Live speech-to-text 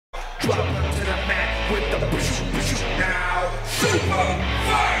drop him to the mat with the now. Super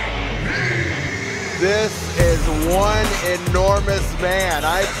fight me. This is one enormous man.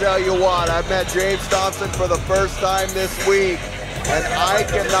 I tell you what, I've met James Thompson for the first time this week, and I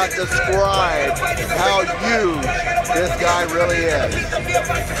cannot describe how huge this guy really is.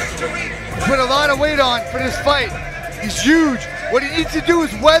 He put a lot of weight on for this fight. He's huge. What he needs to do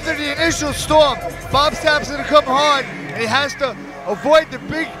is weather the initial storm. Bob Sapp's gonna come hard, and he has to avoid the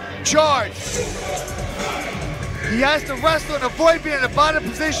big charge. He has to wrestle and avoid being in a bottom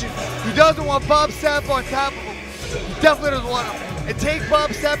position. He doesn't want Bob Sapp on top of him. He definitely doesn't want him. And take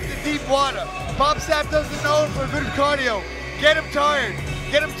Bob Sapp to deep water. Bob Sapp doesn't know him for good cardio. Get him tired.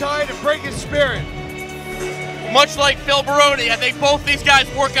 Get him tired and break his spirit. Much like Phil Baroni, I think both these guys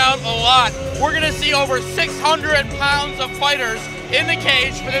work out a lot. We're gonna see over 600 pounds of fighters in the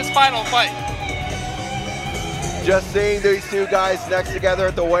cage for this final fight. Just seeing these two guys next together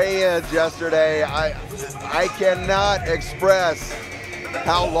at the weigh-ins yesterday, I cannot express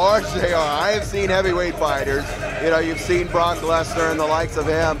how large they are. I have seen heavyweight fighters. You know, you've seen Brock Lesnar and the likes of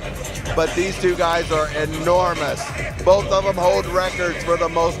him, but these two guys are enormous. Both of them hold records for the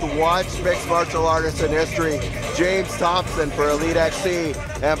most watched mixed martial artists in history. James Thompson for Elite XC,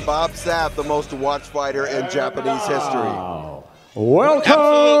 and Bob Sapp, the most watched fighter in Japanese history. Welcome.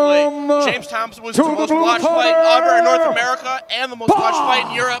 Absolutely. James Thompson was the most watched fight ever in North America and the most watched fight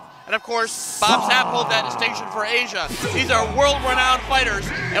in Europe. And of course, Bob Sapp holds that distinction for Asia. These are world-renowned fighters.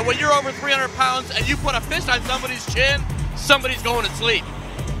 And when you're over 300 pounds and you put a fist on somebody's chin, somebody's going to sleep.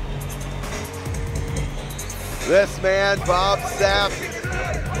 This man, Bob Sapp,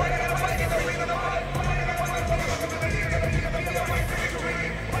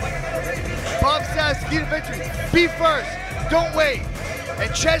 Bob Sapp's key to victory. Be first. Don't wait.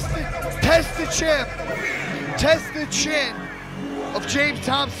 And test the chin of James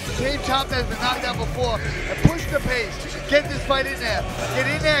Thompson. James Thompson has been knocked out before. And push the pace. Get this fight in there. Get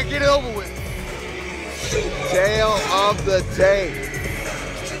in there and get it over with. tail of the tape.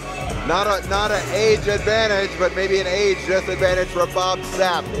 Not an age advantage, but maybe an age disadvantage for Bob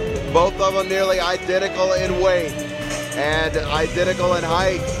Sapp. Both of them nearly identical in weight and identical in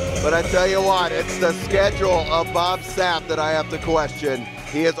height. But I tell you what, it's the schedule of Bob Sapp that I have to question.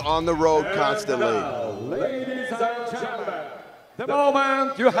 He is on the road constantly. Ladies and gentlemen, the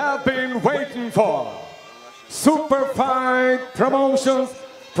moment you have been waiting for. Super Fight Promotions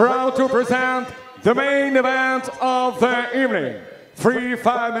proud to present the main event of the evening. 3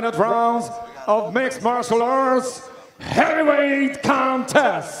 5-minute rounds of mixed martial arts heavyweight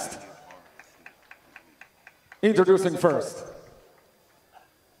contest. Introducing first,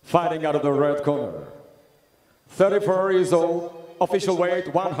 fighting out of the red corner, 34 years old, official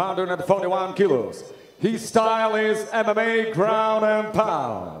weight 141 kilos. His style is MMA ground and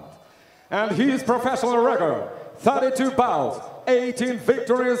pound. And his professional record, 32 bouts, 18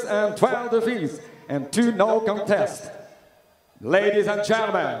 victories and 12 defeats, and 2 no contests. Ladies and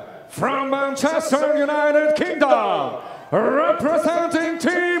gentlemen, from Manchester, United Kingdom, representing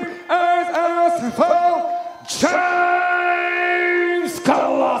Team ASFL, James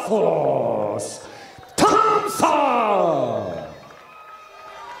Colossus Thompson!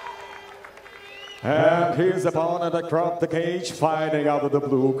 And his opponent across the cage, fighting out of the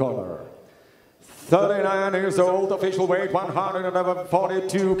blue corner. 39 years old, official weight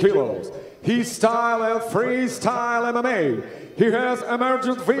 142 kilos. His style is freestyle MMA. He has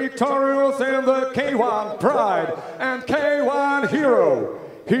emerged victorious in the K1 Pride and K1 Hero.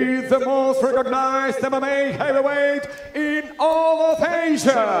 He's the most recognized MMA heavyweight in all of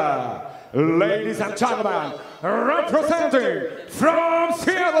Asia. Ladies and gentlemen, representing from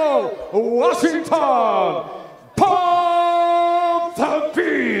Seattle, Washington, Bob the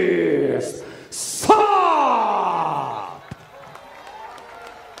Beast Sapp!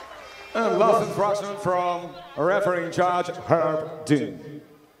 And last instruction from refereeing judge Herb Dean.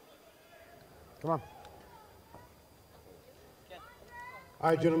 Come on. All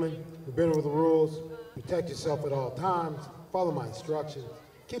right, gentlemen, we've been over the rules. Protect yourself at all times. Follow my instructions.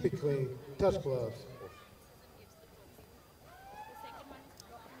 Keep it clean. Touch gloves.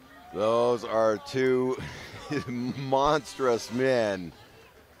 Those are two monstrous men.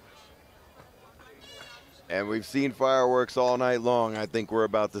 And we've seen fireworks all night long. I think we're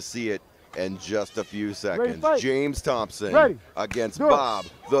about to see it in just a few seconds. James Thompson against Bob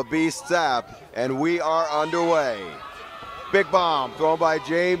the Beast Sapp, and we are underway. Big bomb thrown by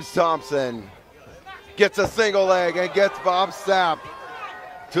James Thompson. Gets a single leg and gets Bob Sapp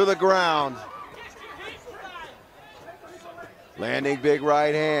to the ground. Landing big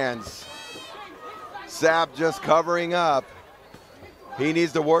right hands. Sapp just covering up. He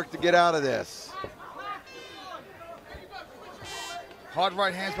needs to work to get out of this. Hard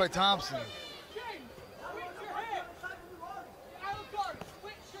right hands by Thompson.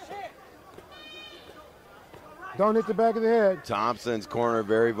 Don't hit the back of the head. Thompson's corner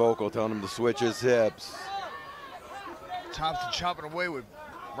very vocal, telling him to switch his hips. Thompson chopping away with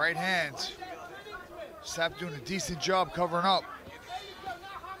right hands. Sapp doing a decent job covering up.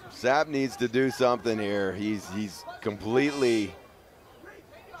 Sapp needs to do something here. He's completely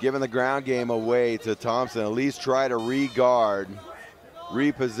giving the ground game away to Thompson. At least try to re-guard,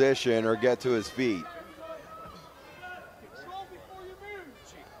 reposition, or get to his feet.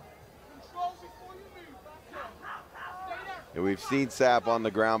 And we've seen Sapp on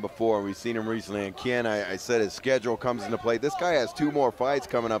the ground before. We've seen him recently. And Ken, I said his schedule comes into play. This guy has 2 more fights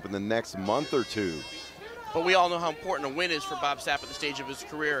coming up in the next month or 2. But we all know how important a win is for Bob Sapp at the stage of his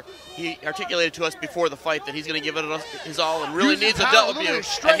career. He articulated to us before the fight that he's going to give it his all and really needs a W. And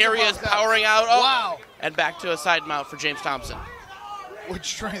here he is powering out. Oh, wow. And back to a side mount for James Thompson. What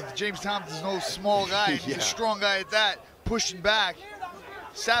strength. James Thompson's no small guy. He's a strong guy at that. Pushing back.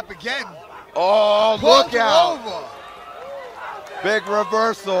 Sapp again. Oh, look out. Over. Big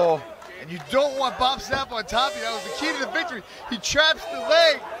reversal. And you don't want Bob Sapp on top of you. That was the key to the victory. He traps the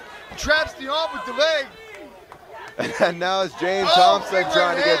leg. He traps the arm with the leg. And now it's James Thompson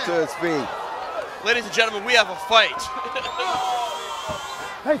trying to get to his feet. Ladies and gentlemen, we have a fight.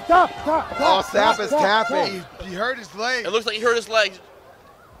 Hey, stop. Oh, Sapp is tapping. He hurt his leg. It looks like he hurt his leg.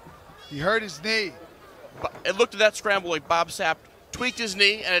 He hurt his knee. It looked at that scramble like Bob Sapp tweaked his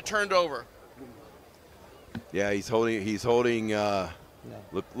knee and it turned over. Yeah, he's holding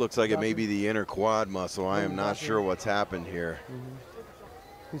looks like it may be the inner quad muscle. I am not sure what's happened here.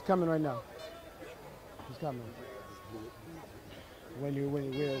 He's coming right now. He's coming. When you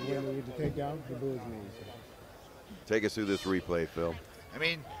get the takedown, he blew his knees. Take us through this replay, Phil. I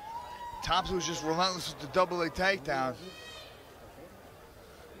mean, Thompson was just relentless with the double leg takedown.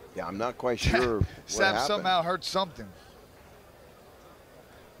 Yeah, I'm not quite sure what Sapp happened. somehow hurt something.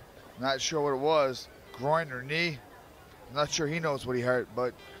 Not sure what it was. Groin or knee. I'm not sure he knows what he hurt,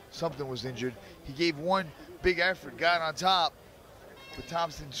 but something was injured. He gave one big effort, got on top, but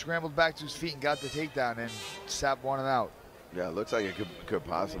Thompson scrambled back to his feet and got the takedown, and Sapp won it out. Yeah, it looks like it could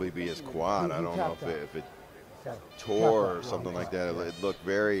possibly be his quad. I don't know if it tore or something like that. It looked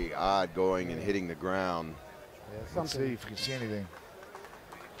very odd going and hitting the ground. Let's see if we can see anything.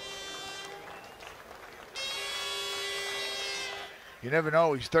 You never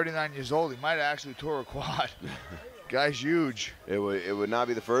know. He's 39 years old. He might have actually tore a quad. Guy's huge. It would not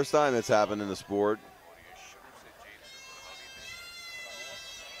be the first time it's happened in the sport.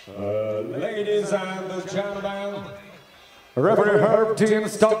 Ladies and gentlemen, referee Herb team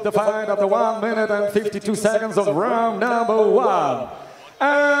stopped the fight after 1 minute and 52 seconds of round number 1.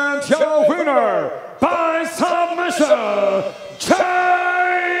 And your winner by submission,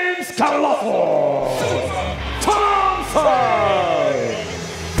 James Colossus Thompson.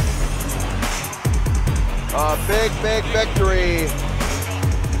 A big victory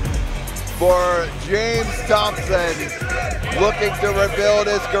for James Thompson, looking to rebuild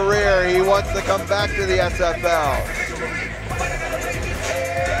his career. He wants to come back to the SFL.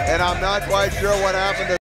 And I'm not quite sure what happened to